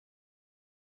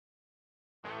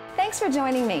Thanks for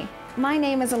joining me. My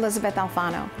name is Elysabeth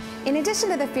Alfano. In addition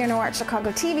to the Fear No Art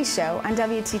Chicago TV show on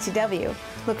WTTW,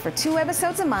 look for 2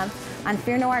 episodes a month on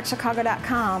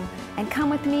fearnoartchicago.com and come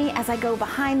with me as I go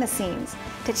behind the scenes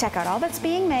to check out all that's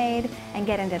being made and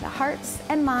get into the hearts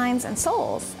and minds and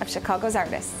souls of Chicago's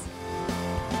artists.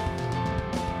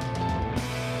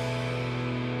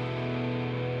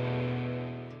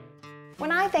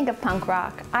 When I think of punk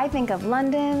rock, I think of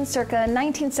London circa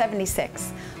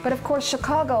 1976. But of course,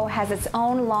 Chicago has its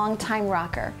own longtime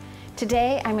rocker.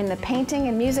 Today, I'm in the painting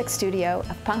and music studio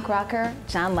of punk rocker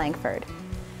Jon Langford.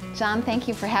 Jon, thank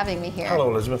you for having me here. Hello,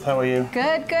 Elizabeth. How are you?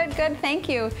 Good, good, good. Thank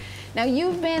you. Now,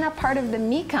 you've been a part of the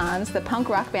Mekons, the punk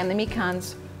rock band, the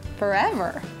Mekons,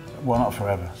 forever. Well, not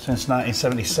forever. Since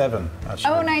 1977,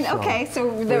 actually. Oh, okay. So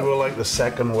we were like the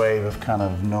second wave of kind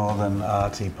of northern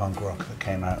arty punk rock that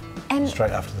came out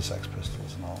straight after the Sex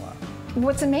Pistols and all that.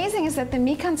 What's amazing is that the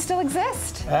Mekons still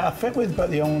exist. I think we're about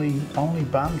the only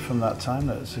band from that time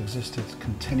that's existed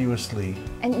continuously.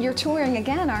 And you're touring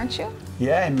again, aren't you?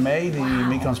 Yeah, in May, the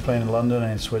Mekons playing in London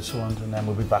and in Switzerland, and then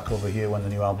we'll be back over here when the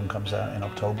new album comes out in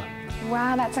October.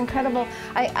 Wow, that's incredible.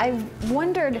 I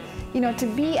wondered, you know, to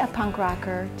be a punk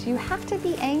rocker, do you have to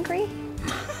be angry?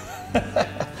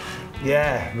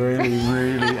 Yeah, really,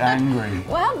 really angry.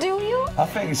 Well, do you? I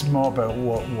think it's more about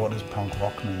what does punk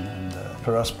rock mean, and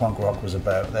for us, punk rock was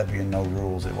about there being no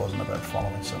rules. It wasn't about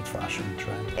following some fashion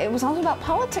trend. It was also about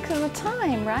politics at the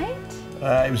time, right?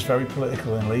 It was very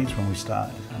political in Leeds when we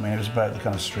started. I mean, it was about the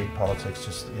kind of street politics,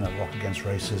 just, you know, rock against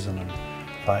racism and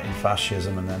fighting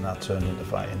fascism, and then that turned into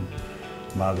fighting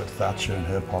Margaret Thatcher and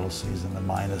her policies and the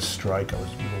miners' strike. We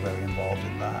were very involved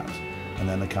in that. And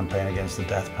then the campaign against the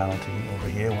death penalty over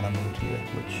here when I moved here,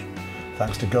 which,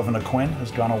 thanks to Governor Quinn,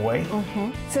 has gone away.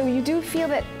 So you do feel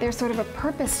that there's sort of a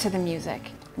purpose to the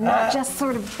music, not just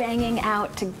sort of banging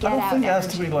out to get out I don't think energy. it has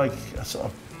to be like a sort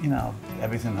of, you know,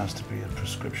 everything has to be a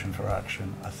prescription for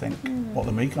action. I think what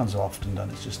the Mekons have often done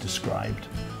is just described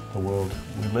the world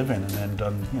we live in, and then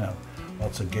done, you know,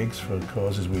 lots of gigs for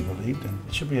causes we believed in.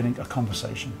 It should be a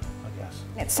conversation, I guess.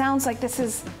 It sounds like this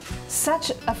is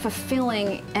such a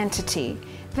fulfilling entity.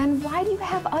 Then why do you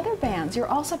have other bands? You're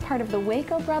also part of the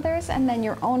Waco Brothers and then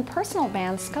your own personal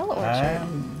band, Skull Orchard.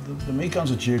 The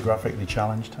Mekons are geographically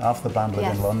challenged. Half the band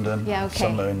live in London,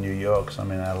 some are in New York,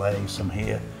 some in LA, some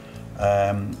here.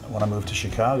 When I moved to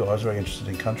Chicago, I was very interested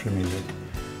in country music.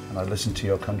 And I listened to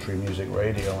your country music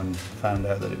radio and found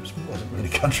out that it wasn't really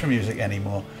country music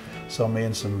anymore. So me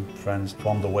and some friends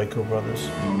formed the Waco Brothers.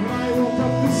 I woke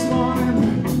up this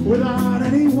morning without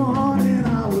any warning.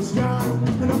 I was down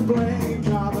in a blank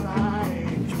job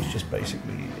and which was just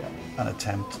basically an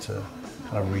attempt to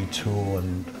kind of retool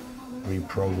and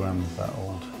reprogram that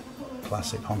old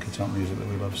classic honky-tonk music that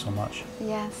we love so much.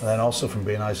 Yes. And then also from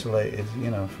being isolated,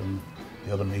 you know, from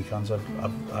the other Mekons,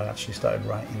 I actually started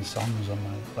writing songs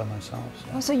by myself. So.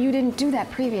 Oh, so you didn't do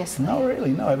that previously? No, really,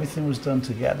 no. Everything was done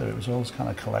together. It was always kind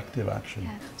of collective action.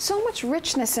 Yeah. So much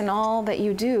richness in all that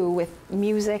you do with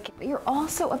music. You're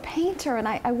also a painter, and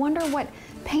I wonder what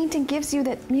painting gives you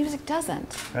that music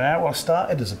doesn't. Yeah, well, I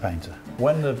started as a painter.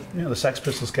 When the Sex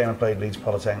Pistols came and played Leeds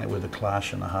Polytechnic with the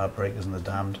Clash and the Heartbreakers and the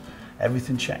Damned,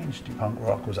 everything changed. Punk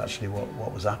rock was actually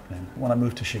what was happening. When I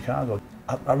moved to Chicago,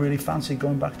 I really fancied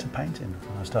going back to painting.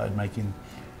 And I started making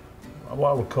what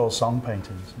I would call song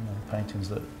paintings, you know, paintings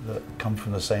that come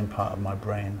from the same part of my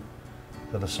brain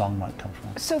that a song might come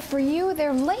from. So for you,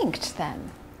 they're linked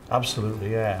then?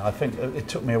 Absolutely, yeah. I think it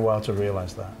took me a while to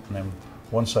realize that. And then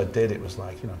once I did, it was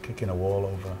like, you know, kicking a wall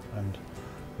over and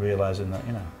realizing that,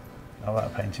 you know, how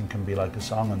that painting can be like a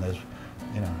song, and there's,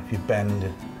 you know, if you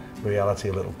bend reality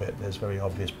a little bit, there's very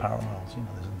obvious parallels. You know,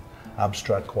 there's an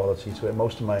abstract quality to it.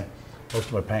 Most of my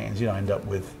paintings, you know, end up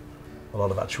with a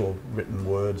lot of actual written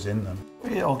words in them.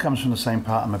 It all comes from the same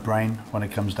part of my brain when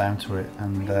it comes down to it,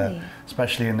 and really?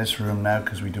 Especially in this room now,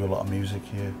 because we do a lot of music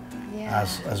here,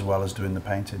 as well as doing the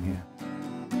painting here.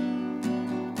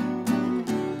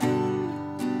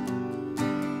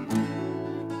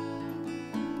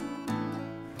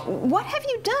 What have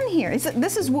you done here?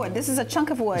 This is wood. This is a chunk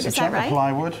of wood. It's is that right? a chunk of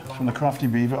plywood from the Crafty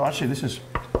Beaver. Actually,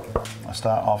 I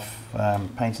start off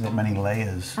painting it many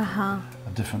layers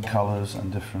of different colours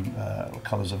and different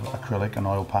colours of acrylic and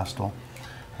oil pastel.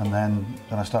 And then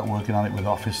I start working on it with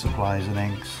office supplies and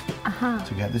inks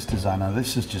to get this design. Now,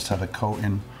 this has just had a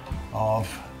coating of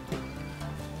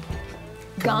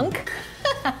gunk.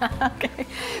 Okay.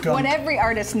 Gunk. What every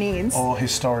artist needs. Or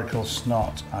historical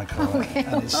snot, I call it.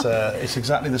 And it's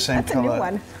exactly the same colour. That's a new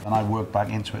one. And I work back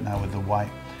into it now with the white.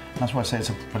 And that's why I say it's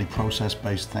a pretty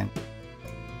process-based thing.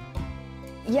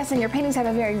 Yes, and your paintings have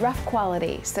a very rough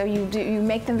quality, so you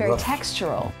make them very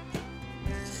textural.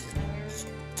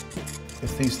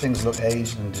 If these things look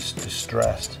aged and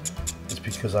distressed, it's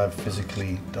because I've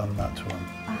physically done that to them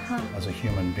as a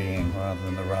human being rather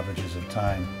than the ravages of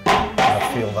time. And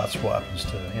I feel that's what happens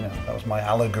to, that was my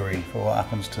allegory for what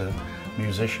happens to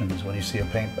musicians when you see a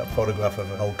photograph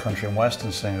of an old country and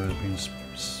western singer who's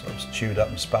been sort of chewed up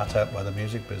and spat out by the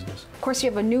music business. Of course, you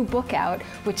have a new book out,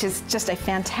 which is just a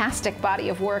fantastic body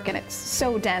of work, and it's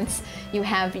so dense. You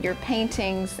have your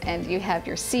paintings, and you have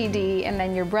your CD, and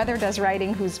then your brother does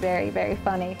writing, who's very, very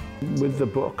funny. With the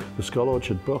book, the Skull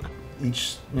Orchard book,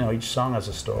 each song has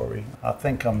a story. I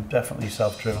think I'm definitely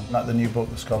self-driven. Like the new book,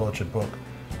 the Skull Orchard book.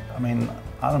 I mean,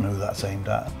 I don't know who that's aimed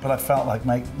at, but I felt like,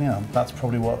 that's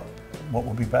probably what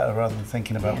would be better rather than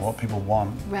thinking about what people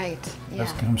want. Right. Yeah.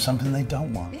 Let's give them something they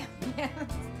don't want. Yeah.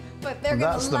 But they're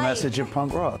That's the message of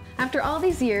punk rock. After all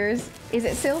these years, is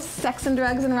it still sex and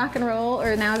drugs and rock and roll,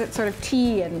 or now is it sort of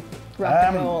tea and rock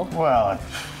and roll? Well,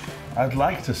 I'd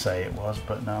like to say it was,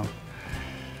 but no.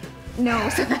 No,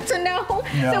 so that's a no.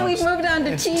 No, so we've moved on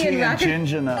to tea and rock and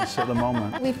ginger nuts at the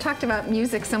moment. We've talked about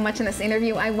music so much in this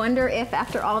interview. I wonder if,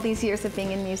 after all these years of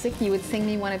being in music, you would sing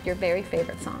me one of your very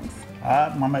favorite songs.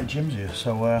 My mate Jim's here,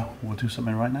 so we'll do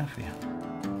something right now for you.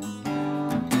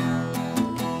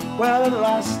 Well, at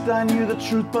last I knew the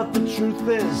truth, but the truth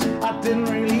is I didn't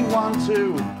really want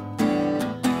to.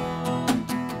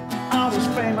 I was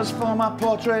famous for my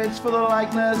portraits, for the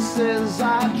likenesses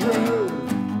I drew.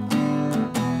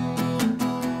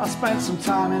 I spent some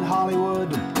time in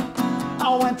Hollywood.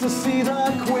 I went to see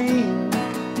the Queen.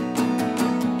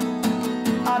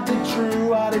 I did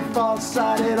true, I did false,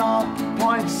 I did all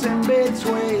points in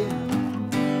between.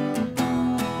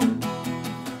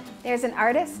 There's an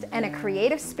artist and a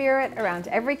creative spirit around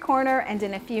every corner and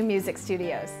in a few music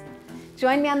studios.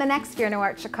 Join me on the next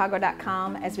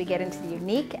FearNoArtChicago.com as we get into the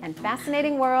unique and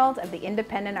fascinating world of the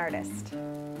independent artist.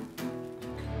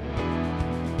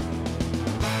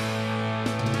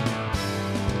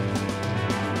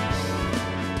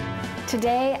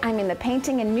 Today, I'm in the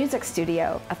painting and music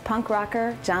studio of punk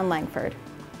rocker Jon Langford.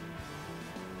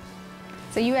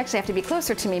 So you actually have to be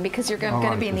closer to me because you're going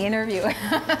to be in the interview.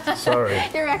 Sorry.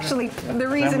 You're actually the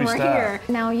reason we're here.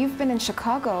 Now, you've been in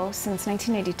Chicago since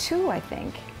 1982, I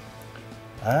think.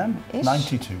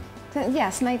 92.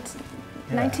 Yes,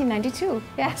 1992.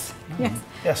 Yes. Yes.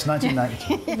 Yes,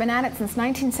 1992. You've been at it since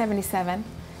 1977,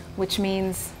 which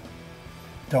means...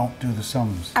 Don't do the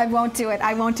sums. I won't do it.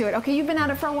 I won't do it. Okay, you've been at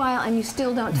it for a while and you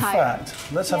still don't tire. In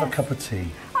fact, let's have a cup of tea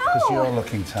because you're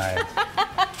looking tired.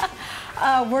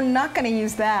 We're not going to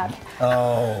use that.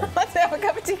 Oh. Let's have a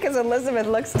cup of tea because Elizabeth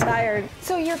looks tired.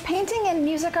 So your painting and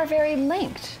music are very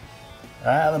linked.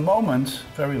 At the moment,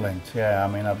 very linked. Yeah, I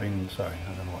mean, sorry,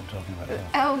 I don't know what I'm talking about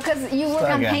now. Oh, because you work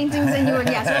on paintings and you were,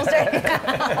 yes, we'll start.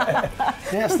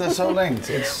 Yes, they're so linked.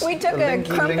 We took a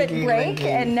crumpet break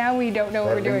and now we don't know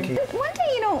what we're doing. One day,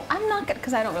 I'm not going to,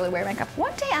 because I don't really wear makeup,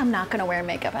 one day I'm not going to wear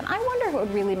makeup and I wonder if it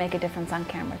would really make a difference on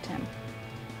camera, Tim.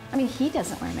 I mean, he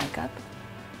doesn't wear makeup.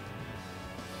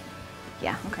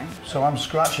 Yeah, okay. So I'm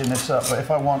scratching this up, but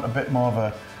if I want a bit more of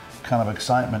a kind of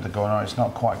excitement to go on, it's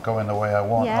not quite going the way I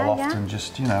want, I'll often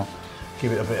just, give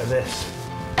it a bit of this.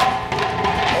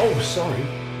 Oh, sorry.